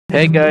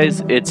Hey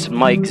guys, it's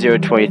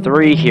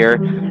Mike023 here,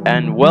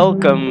 and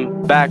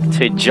welcome back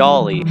to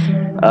Jolly.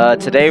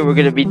 Today we're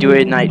gonna be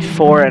doing night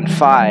 4 and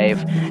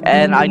 5,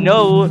 and I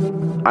know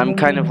I'm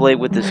kind of late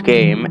with this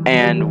game,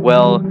 and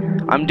well,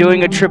 I'm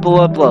doing a triple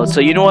upload, so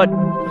you know what?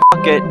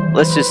 Fuck it,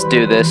 let's just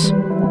do this.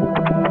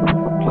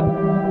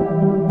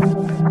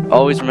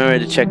 Always remember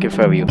to check in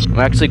front of you. I'm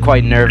actually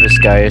quite nervous,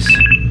 guys.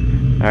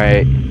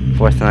 Alright,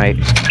 4th night.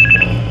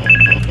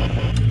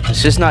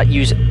 Let's just not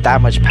use that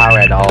much power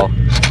at all.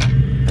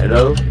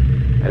 Hello?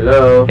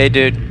 Hello? Hey,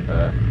 dude.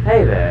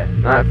 Hey there,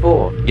 night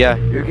 4. Yeah.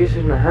 You're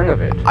getting the hang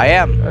of it. I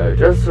am.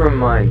 Just to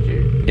remind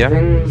you, Yeah?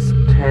 things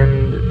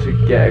tend to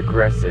get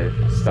aggressive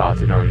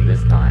starting on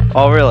this night.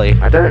 Oh, really?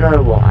 I don't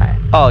know why.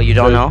 Oh, you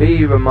don't know?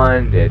 Be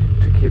reminded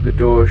to keep the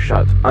door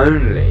shut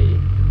only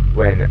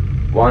when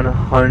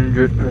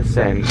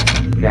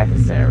 100%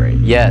 necessary.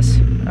 Yes.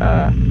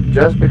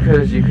 Just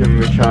because you can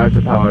recharge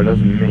the power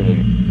doesn't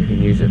mean you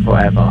can use it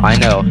forever. I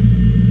know.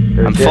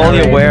 The I'm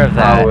fully aware of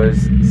that.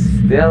 power's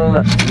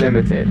still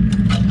limited.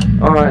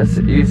 Alright,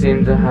 so you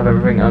seem to have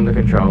everything under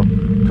control.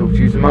 Talk to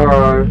you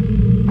tomorrow.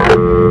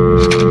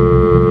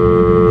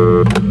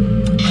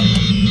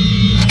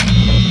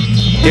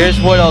 Here's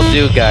what I'll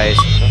do, guys.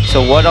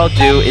 So what I'll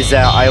do is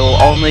that I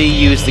will only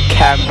use the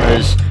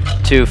cameras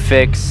to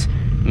fix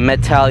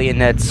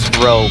Metalionette's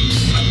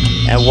ropes.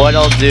 And what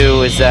I'll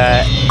do is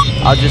that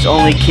I'll just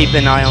only keep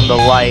an eye on the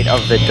light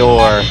of the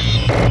door.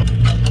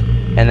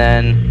 And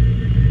then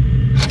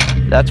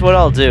that's what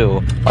I'll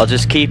do. I'll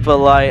just keep a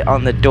light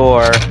on the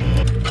door.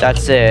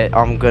 That's it.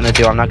 I'm gonna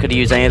do. I'm not gonna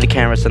use any of the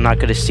cameras. I'm not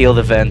gonna seal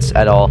the vents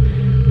at all.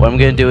 What I'm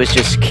gonna do is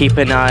just keep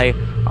an eye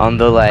on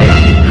the light.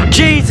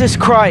 Jesus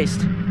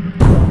Christ!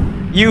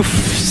 You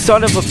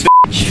son of a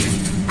bitch!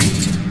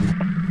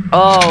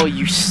 Oh,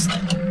 you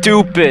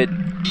stupid!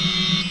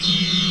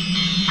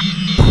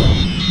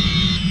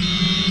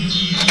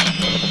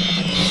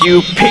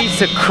 You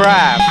piece of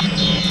crap!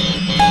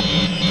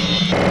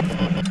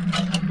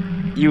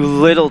 You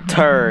little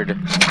turd.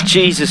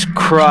 Jesus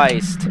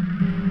Christ.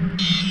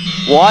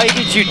 Why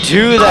did you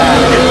do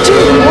that?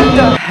 Dude, what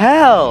the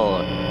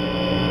hell?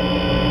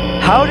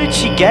 How did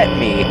she get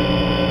me?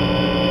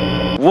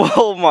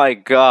 Whoa, my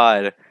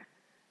god.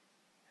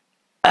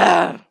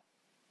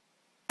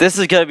 This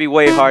is gonna be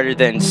way harder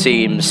than it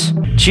seems.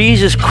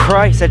 Jesus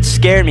Christ, that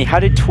scared me. How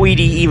did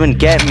Tweety even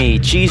get me?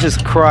 Jesus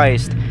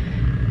Christ.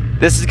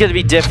 This is gonna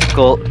be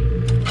difficult.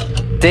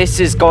 This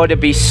is going to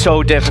be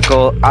so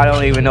difficult. I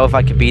don't even know if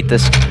I can beat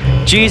this.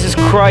 Jesus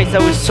Christ,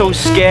 that was so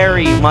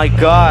scary. My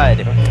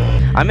god.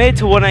 I made it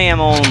to 1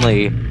 AM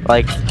only.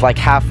 Like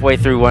halfway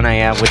through 1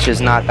 AM, which is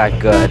not that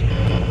good.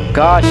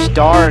 Gosh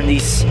darn,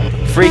 these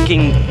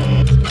freaking...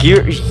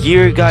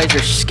 You guys are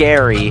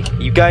scary.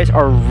 You guys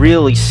are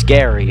really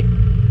scary.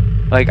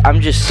 Like,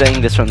 I'm just saying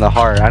this from the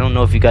heart. I don't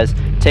know if you guys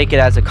take it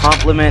as a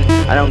compliment.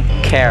 I don't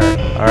care,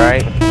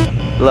 alright?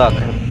 Look.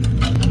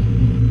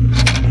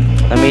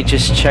 Let me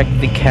just check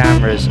the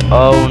cameras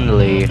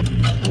only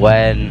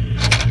when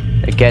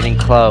they're getting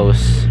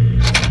close.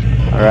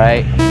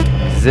 Alright?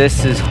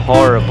 This is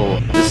horrible.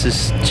 This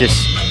is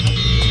just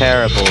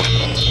terrible.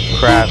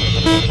 Crap.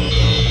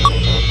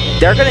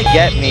 They're gonna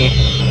get me.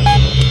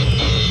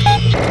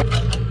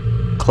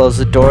 Close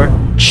the door.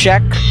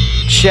 Check.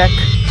 Check.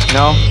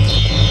 No.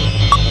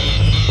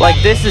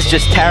 Like, this is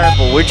just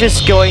terrible. We're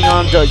just going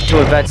on to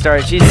a bed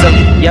start. She's so...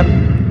 Yep.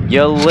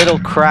 You little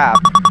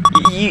crap.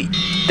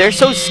 They're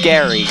so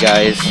scary,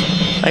 guys.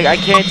 Like, I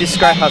can't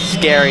describe how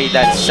scary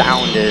that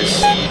sound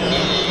is.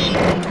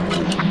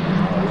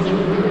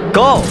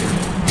 Go!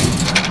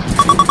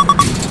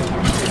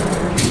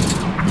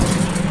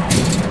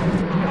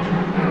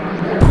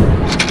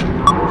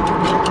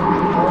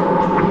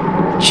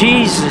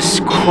 Jesus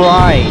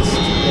Christ.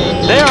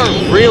 They are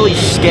really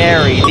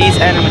scary, these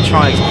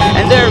animatronics.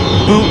 And they're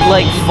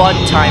bootleg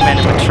fun-time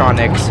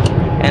animatronics.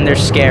 And they're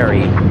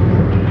scary.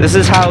 This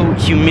is how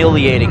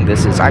humiliating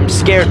this is. I'm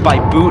scared by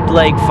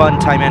bootleg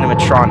fun-time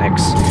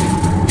animatronics.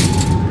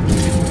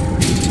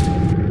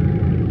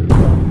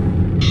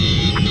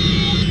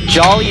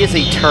 Jolly is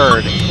a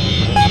turd.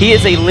 He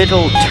is a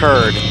little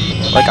turd.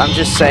 Like, I'm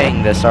just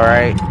saying this,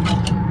 alright?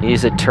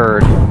 He's a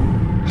turd.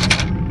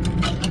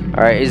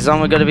 Alright, is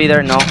someone gonna be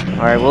there? No.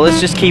 Alright, well,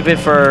 let's just keep it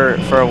for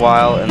a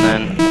while, and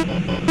then...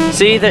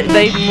 See,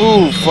 they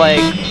move,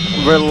 like,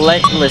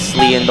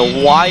 relentlessly, and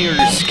the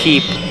wires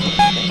keep...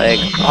 Like,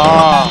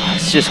 oh,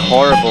 it's just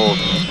horrible.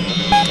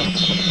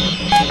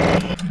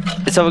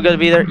 Is someone gonna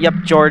be there?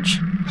 Yep, George.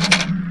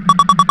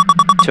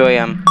 2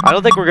 AM. I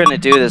don't think we're gonna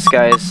do this,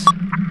 guys.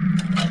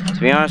 To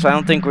be honest, I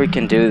don't think we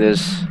can do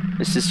this.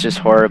 This is just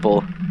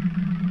horrible.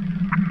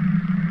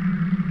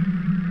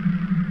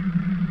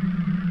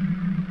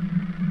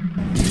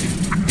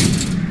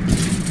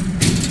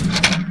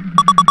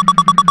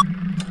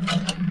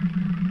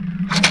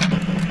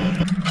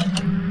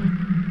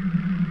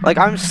 Like,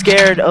 I'm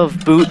scared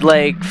of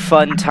bootleg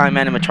fun-time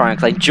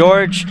animatronics. Like,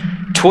 George,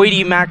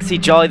 Tweety, Maxie,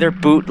 Jolly, they're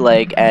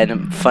bootleg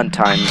and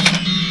fun-time.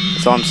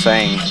 That's all I'm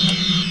saying.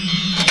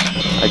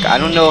 Like, I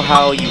don't know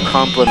how you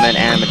compliment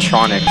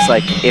animatronics.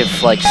 Like,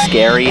 if, like,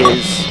 scary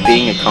is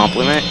being a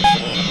compliment.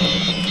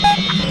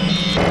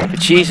 But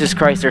Jesus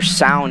Christ, their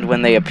sound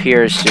when they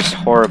appear is just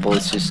horrible.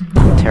 It's just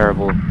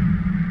terrible.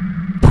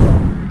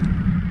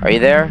 Are you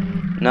there?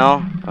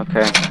 No?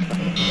 Okay.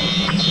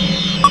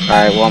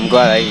 Alright, well, I'm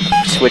glad I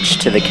switched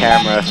to the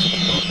camera.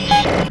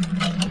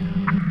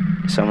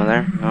 Someone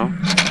there? No?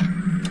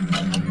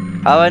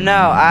 Oh,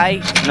 no,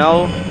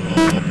 no.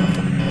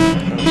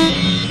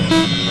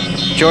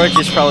 George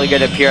is probably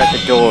gonna appear at the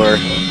door.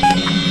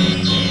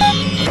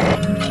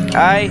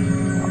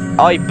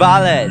 Oi,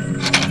 ballad!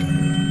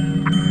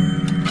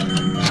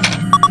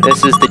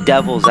 This is the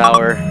devil's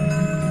hour.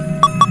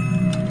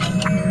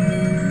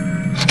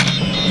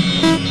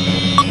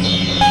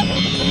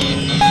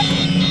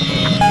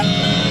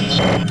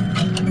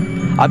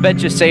 I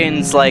bet you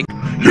Satan's like,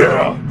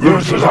 yeah,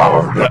 this is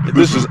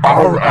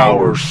our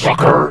hour,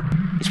 sucker.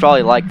 He's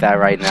probably like that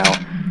right now.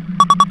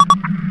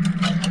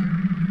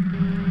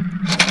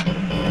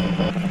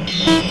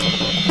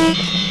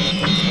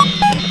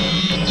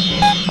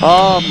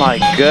 Oh my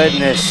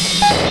goodness.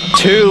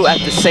 2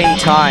 at the same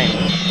time.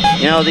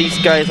 You know, these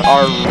guys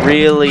are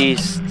really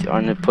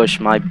starting to push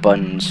my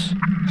buttons.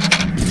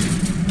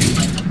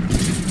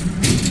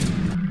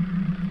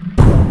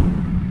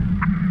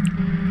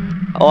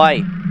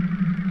 Oi.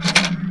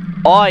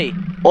 Oi.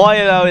 Oi,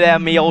 hello there,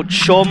 me old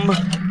chum.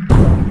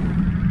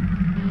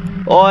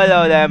 Oi,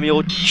 hello there, me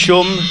old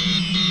chum.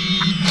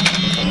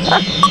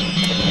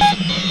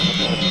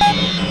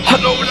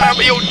 Hello there,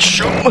 me old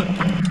chum.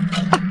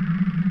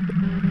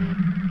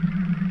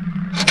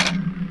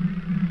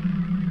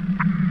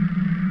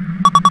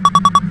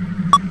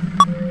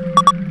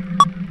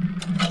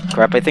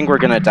 Crap, I think we're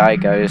gonna die,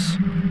 guys.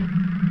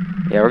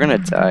 Yeah, we're gonna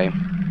die.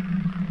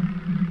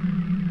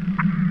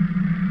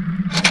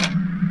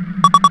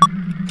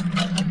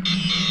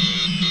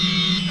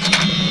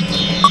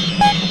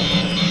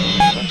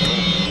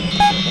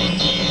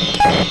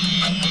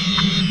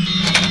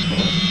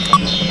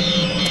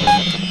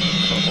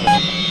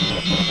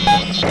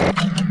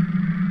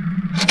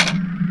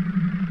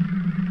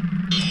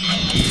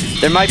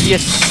 There might be a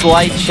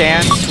slight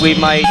chance we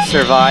might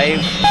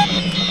survive,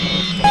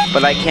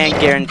 but I can't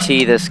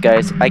guarantee this,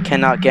 guys. I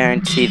cannot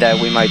guarantee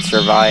that we might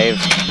survive.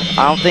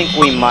 I don't think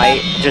we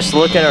might. Just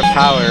look at our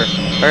power.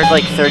 We're at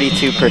like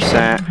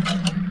 32%.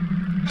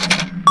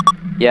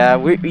 Yeah,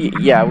 we're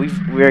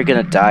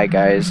gonna die,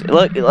 guys.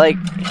 Look, like,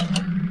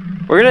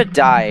 we're gonna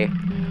die.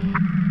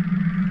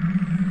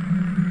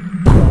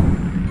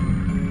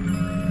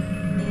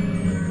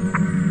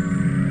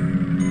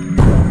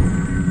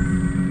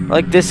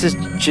 Like, this is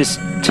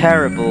just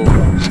terrible.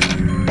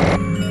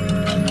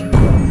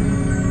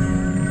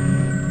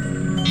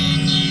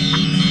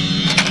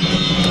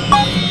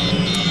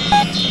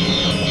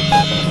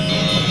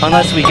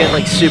 Unless we get,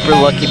 like, super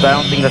lucky, but I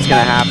don't think that's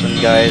gonna happen,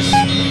 guys.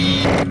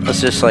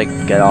 Let's just, like,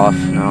 get off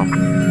now.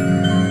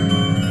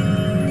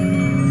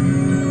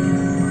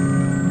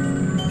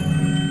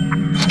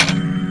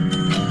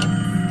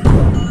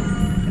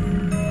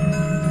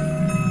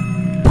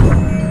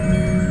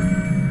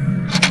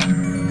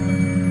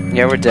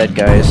 Yeah, we're dead,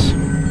 guys.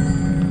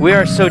 We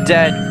are so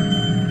dead.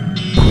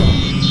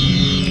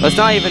 Let's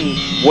not even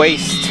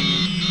waste.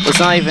 Let's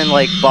not even,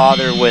 like,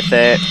 bother with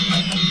it.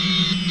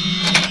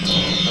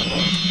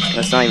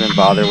 Let's not even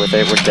bother with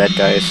it. We're dead,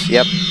 guys.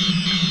 Yep.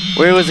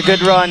 It was a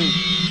good run.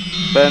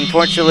 But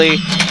unfortunately,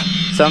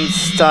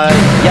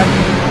 yep,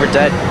 we're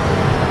dead.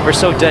 We're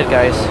so dead,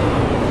 guys.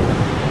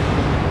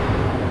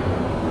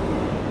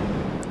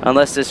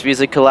 Unless this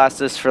music could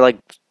last us for, like,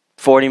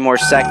 40 more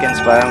seconds,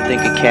 but I don't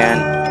think it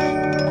can.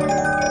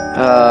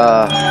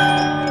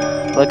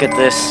 Look at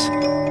this.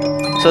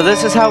 So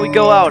this is how we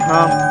go out,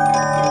 huh?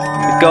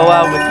 We go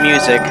out with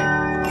music.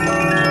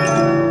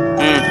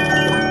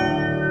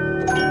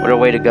 What a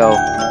way to go.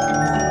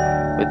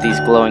 With these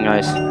glowing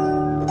eyes.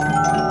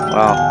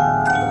 Wow.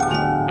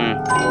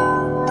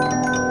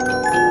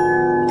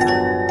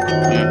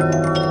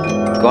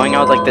 Going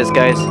out like this,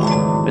 guys.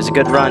 It was a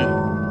good run.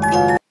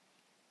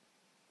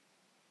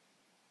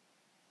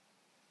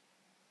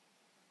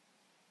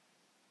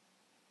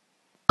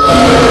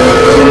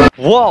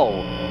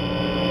 Whoa!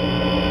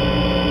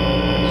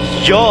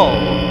 Yo!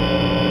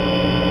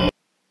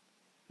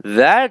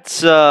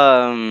 That's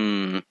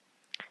a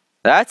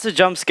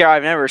jump scare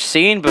I've never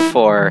seen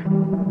before.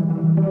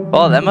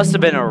 Oh, that must have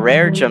been a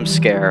rare jump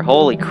scare.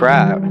 Holy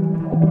crap.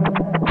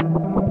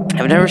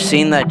 I've never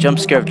seen that jump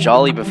scare of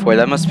Jolly before.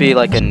 That must be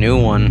like a new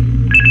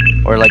one.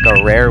 Or like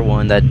a rare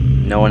one that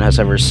no one has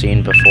ever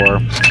seen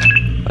before.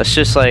 Let's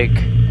just like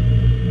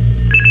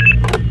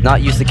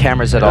not use the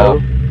cameras at all.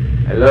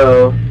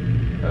 Hello?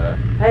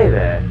 Hey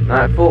there,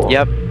 Nightfall.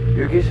 Yep.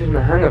 You're getting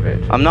the hang of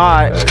it. I'm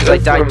not, because I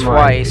died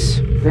twice.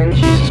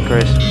 Jesus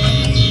Christ.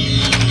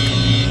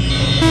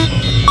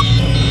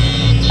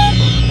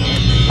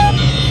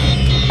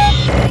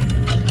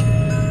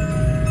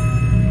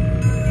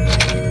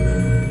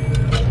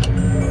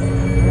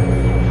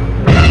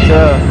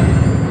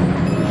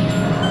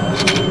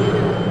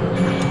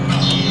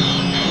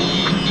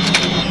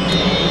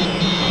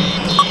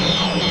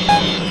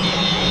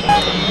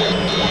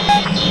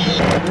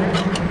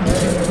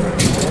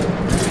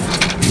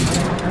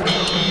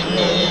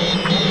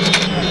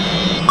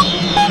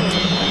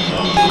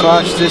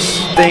 gosh,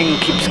 this thing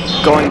keeps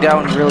going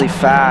down really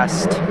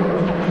fast.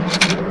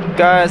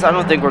 Guys, I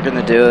don't think we're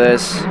gonna do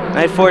this.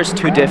 Night 4 is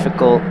too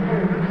difficult.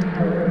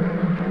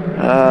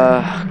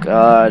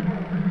 God.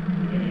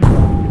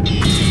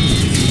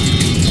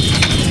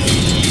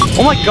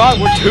 Oh my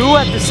god, we're 2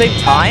 at the same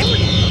time?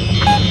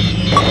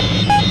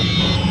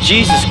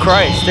 Jesus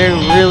Christ, they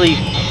really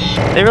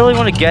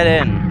want to get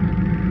in.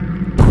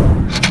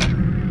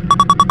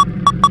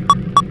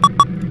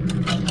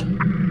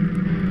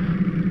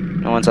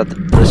 No one's at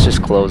the... Let's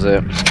just close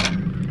it.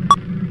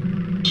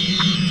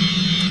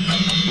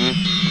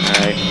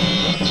 Alright.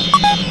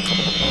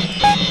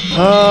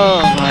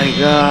 Oh my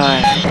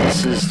god.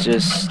 This is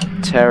just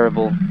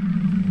terrible.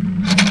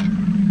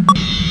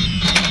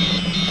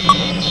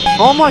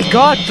 Oh my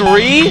god,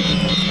 3?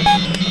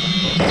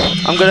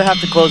 I'm gonna have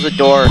to close the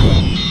door.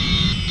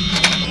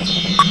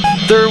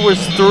 There was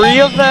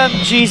 3 of them?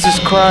 Jesus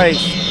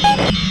Christ.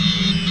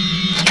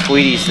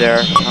 Tweety's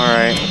there.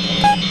 Alright.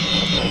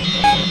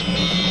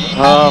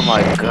 Oh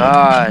my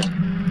god.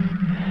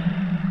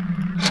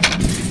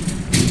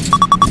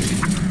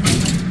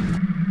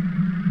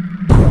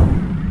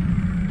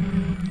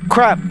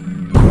 Crap.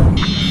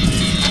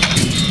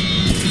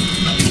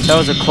 That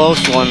was a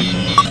close one.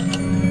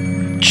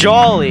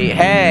 Jolly,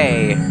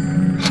 hey.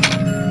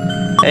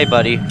 Hey,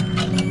 buddy.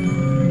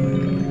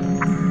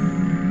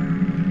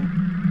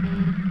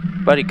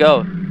 Buddy,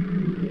 go.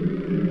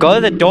 Go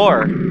to the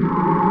door.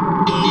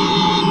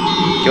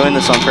 Doing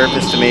this on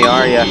purpose to me,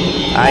 are ya?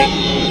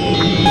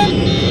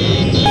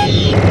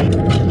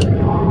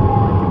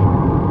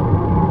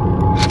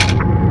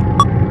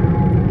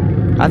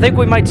 I think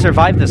we might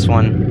survive this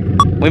one.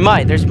 We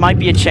might. There might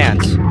be a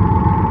chance.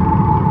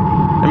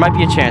 There might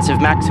be a chance if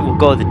Max will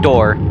go to the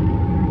door.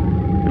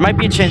 There might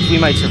be a chance we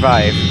might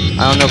survive.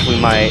 I don't know if we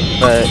might,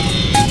 but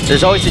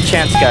there's always a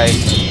chance,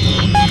 guys.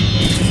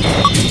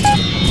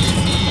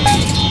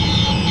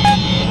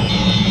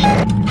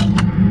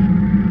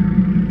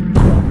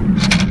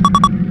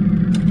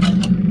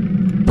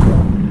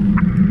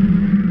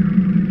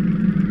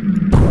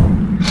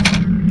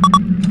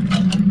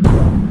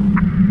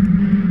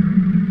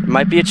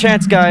 Might be a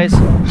chance, guys.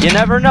 You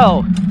never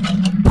know.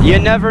 You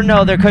never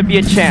know. There could be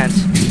a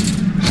chance.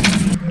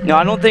 No,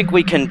 I don't think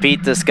we can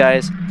beat this,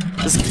 guys.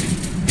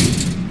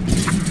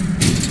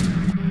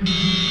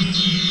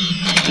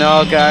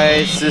 No,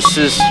 guys. This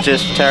is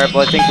just terrible.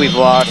 I think we've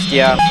lost.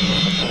 Yeah.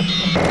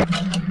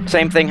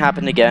 Same thing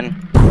happened again.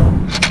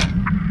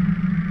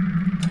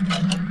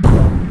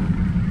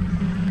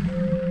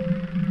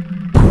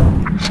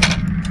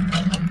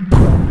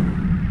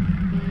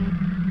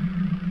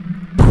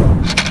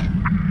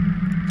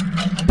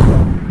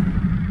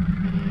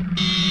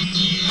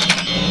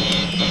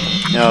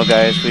 No,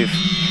 guys,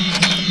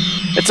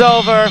 it's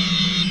over.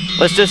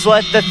 Let's just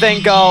let the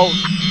thing go.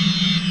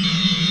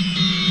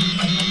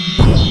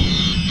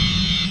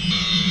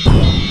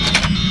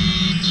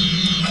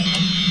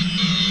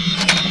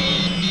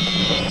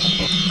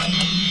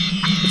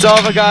 It's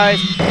over, guys.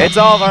 It's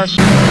over.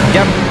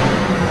 Yep.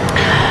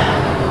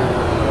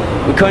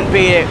 We couldn't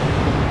beat it.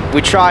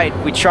 We tried.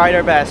 We tried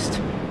our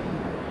best.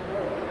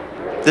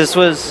 This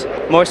was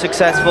more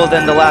successful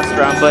than the last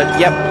round, but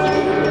yep.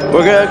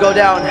 We're gonna go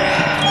down.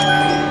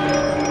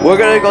 We're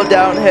gonna go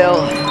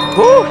downhill.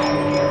 Woo!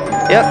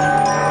 Yep.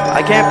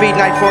 I can't beat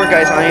Night 4,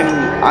 guys.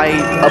 I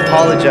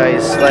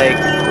apologize. Like,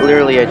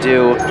 literally I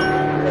do.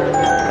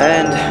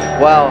 And,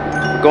 wow.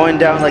 Going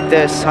down like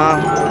this, huh?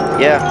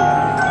 Yeah.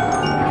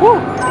 Woo!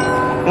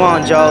 Come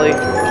on, Jolly.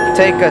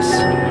 Take us.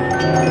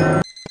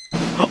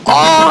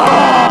 Ah!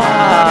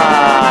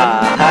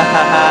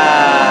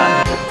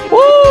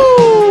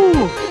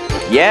 Woo!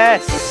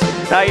 Yes!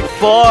 Night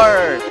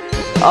 4!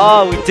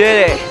 Oh, we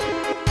did it!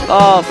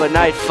 Oh, but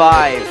Night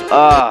 5.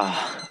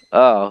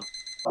 Oh,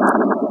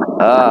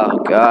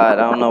 God.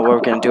 I don't know what we're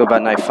gonna do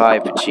about Night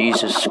 5, but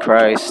Jesus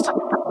Christ.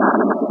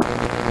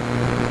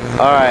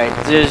 Alright,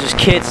 there's just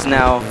kids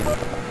now.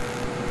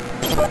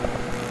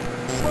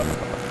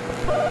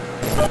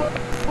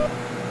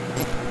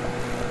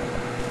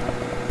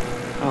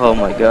 Oh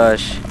my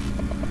gosh.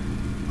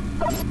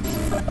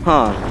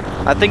 Huh.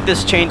 I think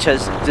this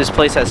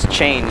place has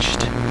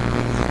changed.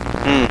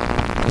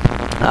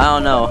 I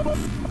don't know.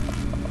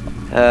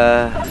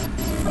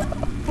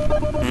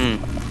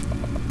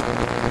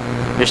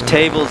 There's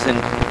tables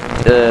and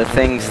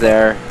things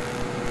there.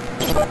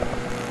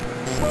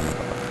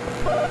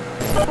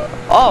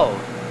 Oh,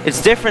 it's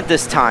different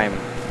this time.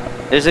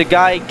 There's a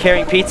guy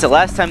carrying pizza.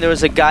 Last time there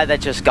was a guy that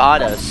just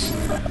got us.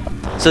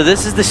 So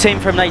this is the same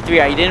from Night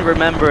 3. I didn't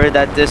remember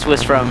that this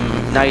was from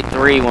Night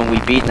 3 when we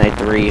beat Night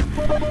 3.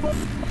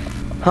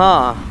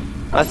 Huh.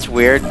 That's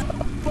weird.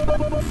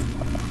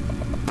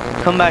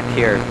 Come back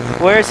here.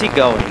 Where is he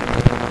going?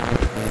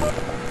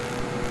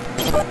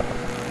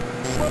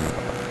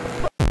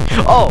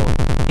 Oh!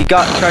 He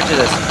got in charge of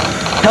this.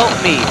 Help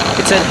me!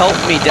 It said help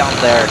me down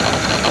there.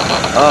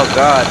 Oh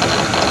god.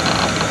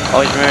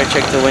 Always remember to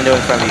check the window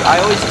in front of you. I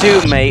always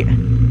do, mate.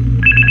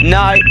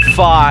 Night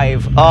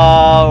 5.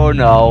 Oh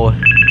no.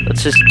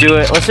 Let's just do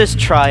it. Let's just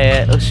try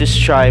it. Let's just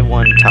try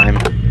one time.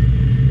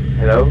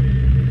 Hello?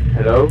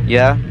 Hello?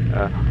 Yeah?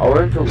 I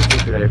won't talk to you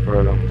today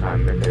for a long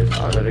time because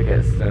I gotta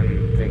get some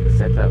things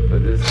set up for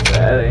this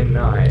Saturday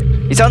night.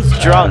 He sounds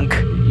drunk.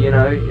 You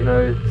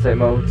know,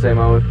 same old.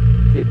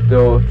 Keep the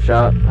door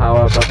shut,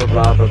 power, blah blah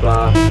blah blah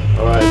blah.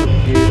 Alright,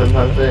 talk to you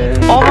sometime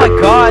soon. Oh my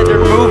god, they're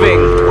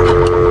moving.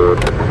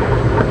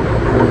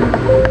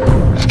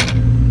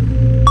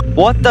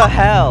 What the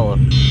hell?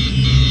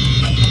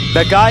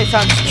 The guy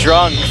sounds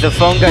drunk. The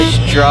phone guy's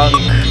drunk.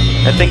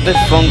 I think the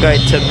phone guy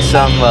took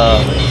some,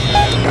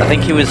 I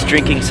think he was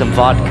drinking some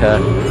vodka.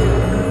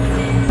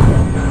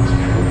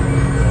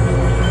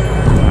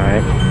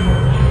 Alright.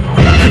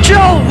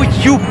 Joe,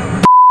 you...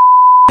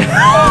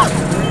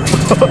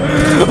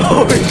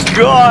 Oh my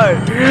god!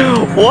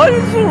 What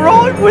is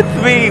wrong with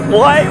me?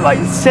 Why am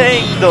I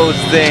saying those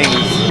things?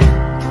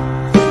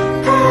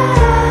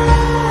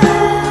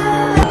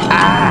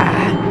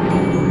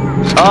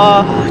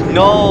 Oh,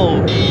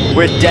 no.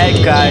 We're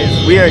dead,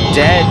 guys. We are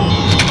dead.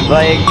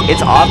 Like,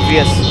 it's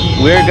obvious.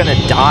 We're gonna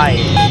die.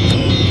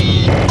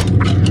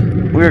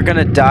 We're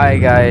gonna die,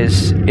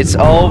 guys. It's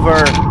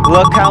over.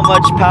 Look how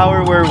much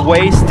power we're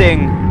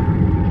wasting.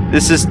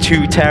 This is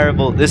too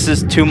terrible. This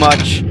is too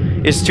much.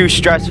 It's too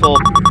stressful.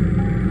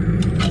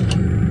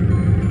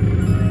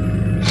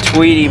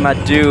 Tweety, my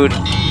dude.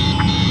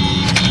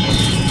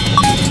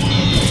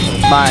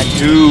 My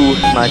dude.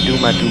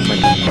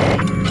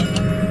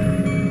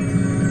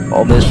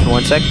 Oh, missed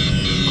 1 sec.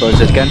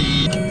 Close it again.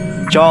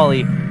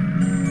 Jolly.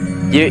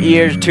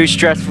 You're too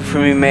stressful for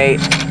me, mate.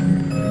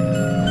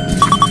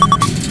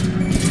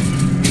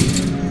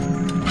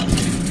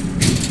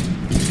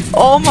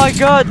 Oh my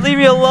god, leave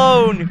me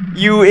alone!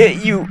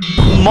 You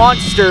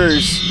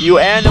monsters! You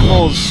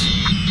animals!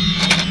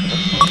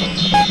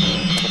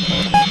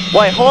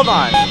 Wait, hold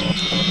on.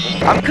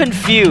 I'm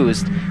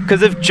confused.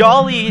 Because if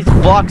Jolly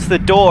blocks the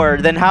door,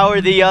 then how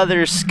are the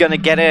others gonna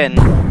get in?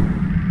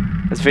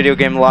 That's video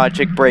game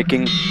logic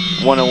breaking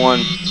 101.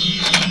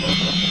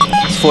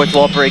 It's fourth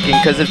wall breaking,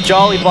 because if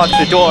Jolly blocks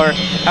the door,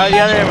 how are the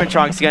other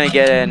animatronics gonna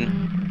get in?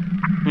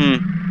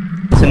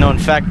 It's a known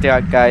fact,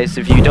 guys.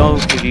 If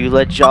you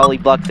let Jolly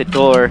block the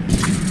door,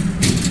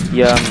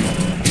 he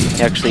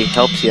actually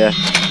helps you.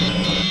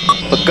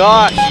 But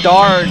gosh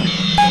darn!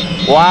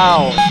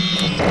 Wow.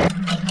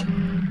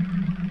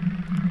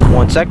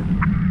 1 sec.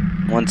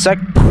 1 sec.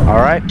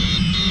 Alright.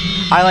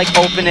 I like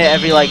open it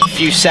every like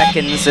few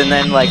seconds and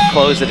then like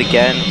close it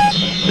again.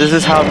 This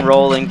is how I'm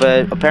rolling,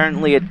 but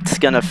apparently it's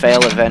gonna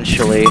fail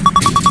eventually.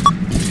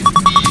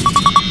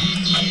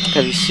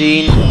 Have you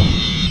seen?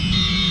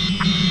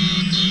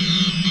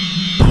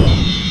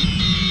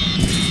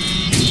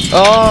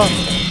 Oh!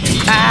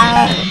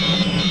 Ah!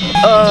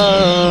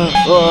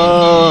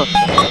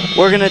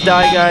 We're gonna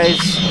die, guys.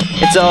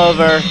 It's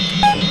over.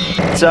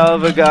 It's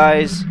over,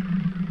 guys.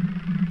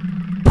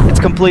 It's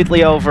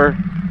completely over.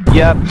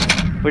 Yep.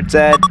 We're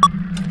dead.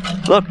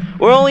 Look,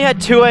 we're only at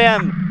 2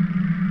 AM.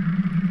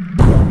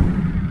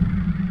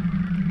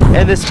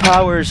 And this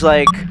power's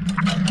like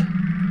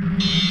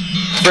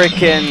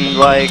freaking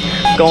like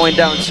going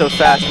down so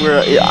fast.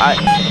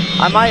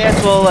 I might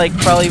as well like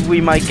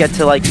we might get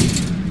to like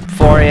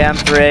 4 AM,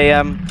 3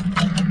 AM.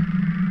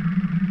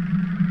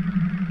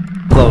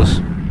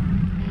 Close.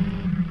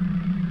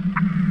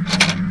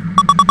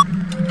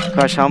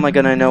 Gosh, how am I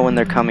gonna know when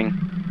they're coming?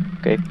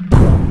 Okay.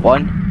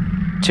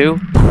 1, 2.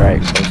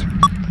 Alright, close.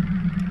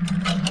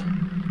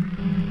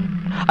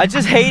 I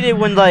just hate it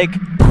when like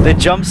they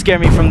jump scare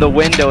me from the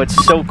window. It's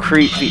so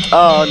creepy.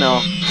 Oh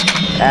no.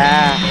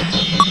 Ah.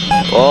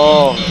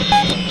 Oh.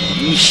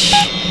 Yeesh.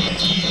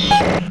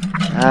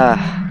 Ah.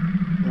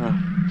 Oh.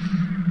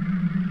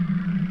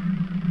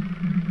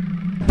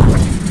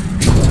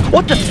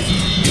 What the?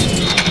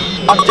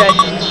 I'm dead.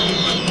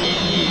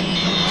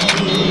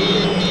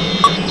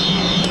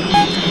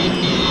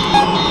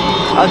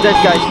 I'm dead,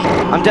 guys.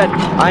 I'm dead.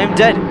 I am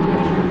dead.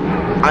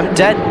 I'm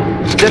dead.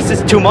 This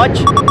is too much.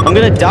 I'm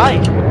gonna die.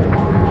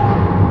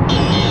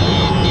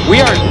 We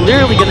are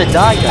literally gonna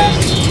die,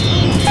 guys.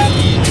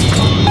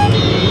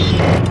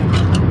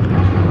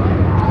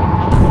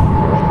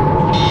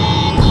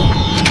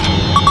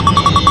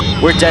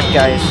 We're dead,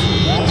 guys.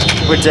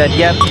 We're dead.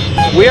 Yep.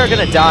 We are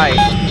gonna die.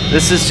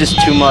 This is just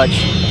too much.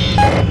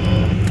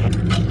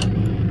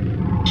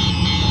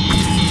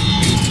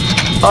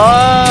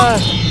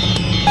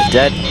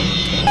 Dead.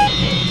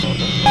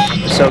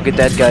 We're so good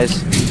dead,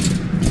 guys.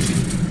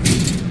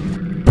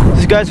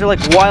 These guys are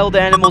like wild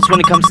animals when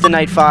it comes to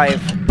night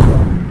 5.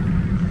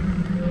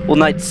 Well,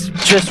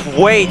 just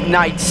wait,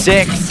 night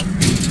 6.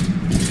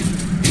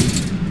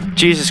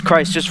 Jesus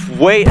Christ, just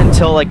wait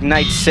until like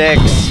night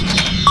 6.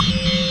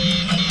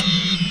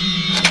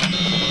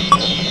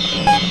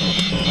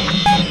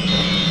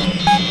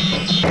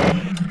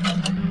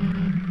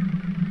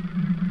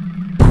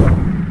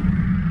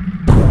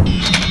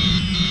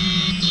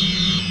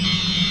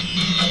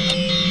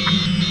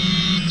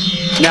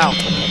 Now,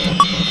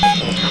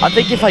 I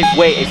think if I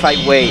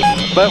wait,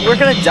 but we're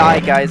gonna die,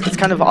 guys. It's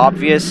kind of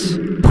obvious.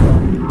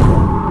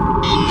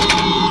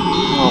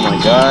 Oh my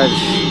gosh.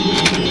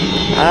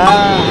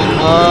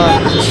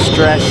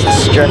 Stress.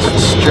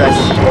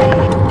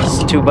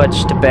 It's too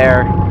much to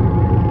bear.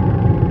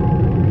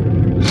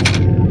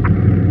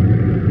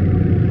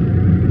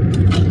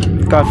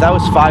 God, if that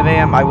was 5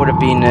 a.m., I would have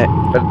beaten it.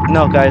 But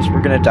no, guys,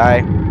 we're gonna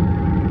die.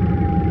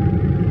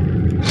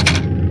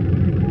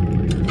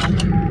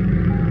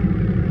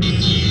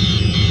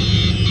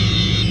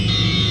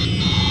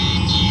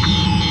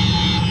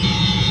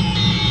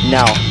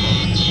 Now.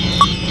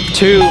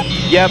 2.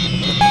 Yep.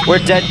 We're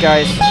dead,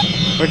 guys.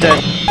 We're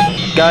dead.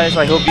 Guys,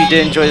 I hope you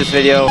did enjoy this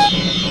video.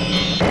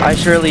 I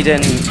surely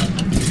didn't.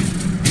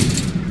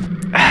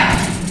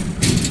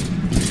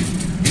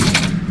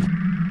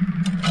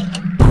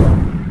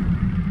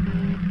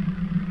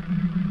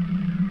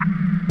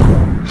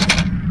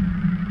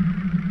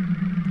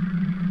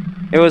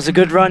 It was a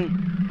good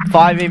run.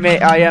 5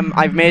 a.m.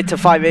 I've made it to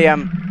 5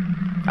 a.m.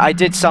 I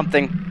did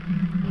something.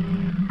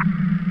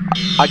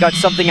 I got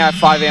something at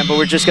 5 a.m., but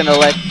we're just gonna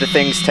let the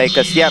things take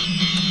us. Yep.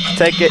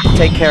 Take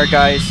care,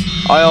 guys.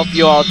 I hope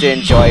you all did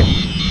enjoy.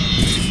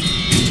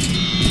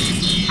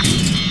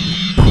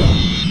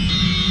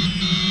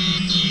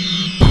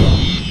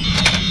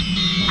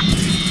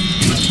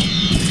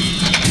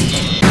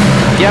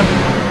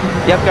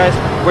 Yep, guys.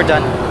 We're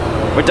done.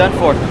 We're done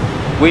for.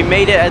 We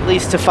made it at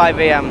least to 5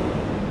 a.m.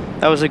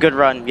 That was a good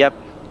run. Yep.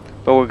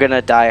 But we're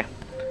gonna die.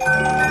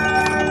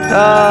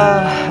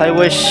 I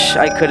wish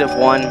I could have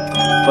won.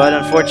 But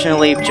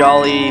unfortunately,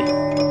 Jolly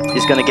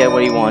is gonna get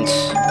what he wants.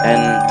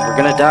 And we're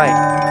gonna die.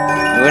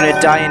 We're gonna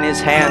die in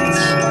his hands.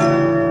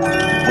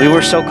 We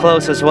were so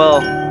close as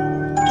well.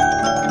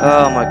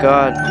 Oh my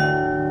god.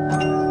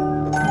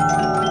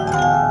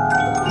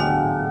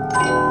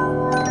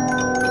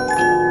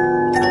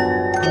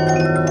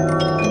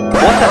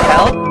 What the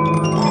hell?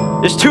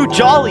 There's 2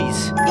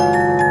 Jollies!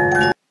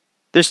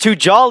 There's 2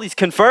 Jollies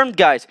confirmed,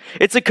 guys.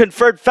 It's a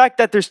confirmed fact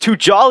that there's 2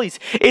 Jollies.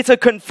 It's a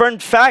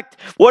confirmed fact.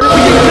 What are we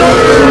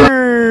gonna do?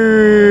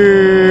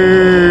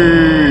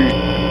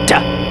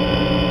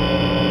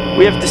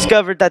 We have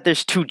discovered that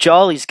there's 2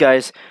 Jollies,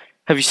 guys.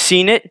 Have you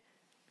seen it?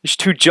 There's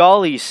 2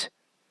 Jollies.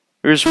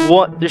 There's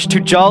 2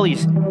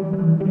 Jollies.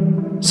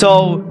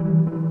 So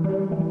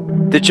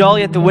the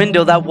Jolly at the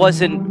window, that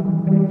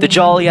wasn't the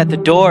Jolly at the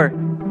door.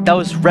 That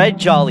was Red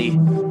Jolly.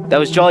 That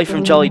was Jolly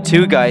from Jolly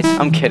 2, guys.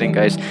 I'm kidding,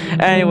 guys.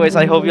 Anyways,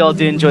 I hope you all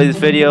did enjoy this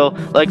video.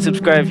 Like,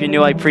 subscribe if you're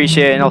new. I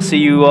appreciate it. And I'll see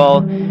you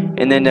all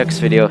in the next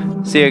video.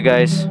 See you,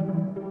 guys.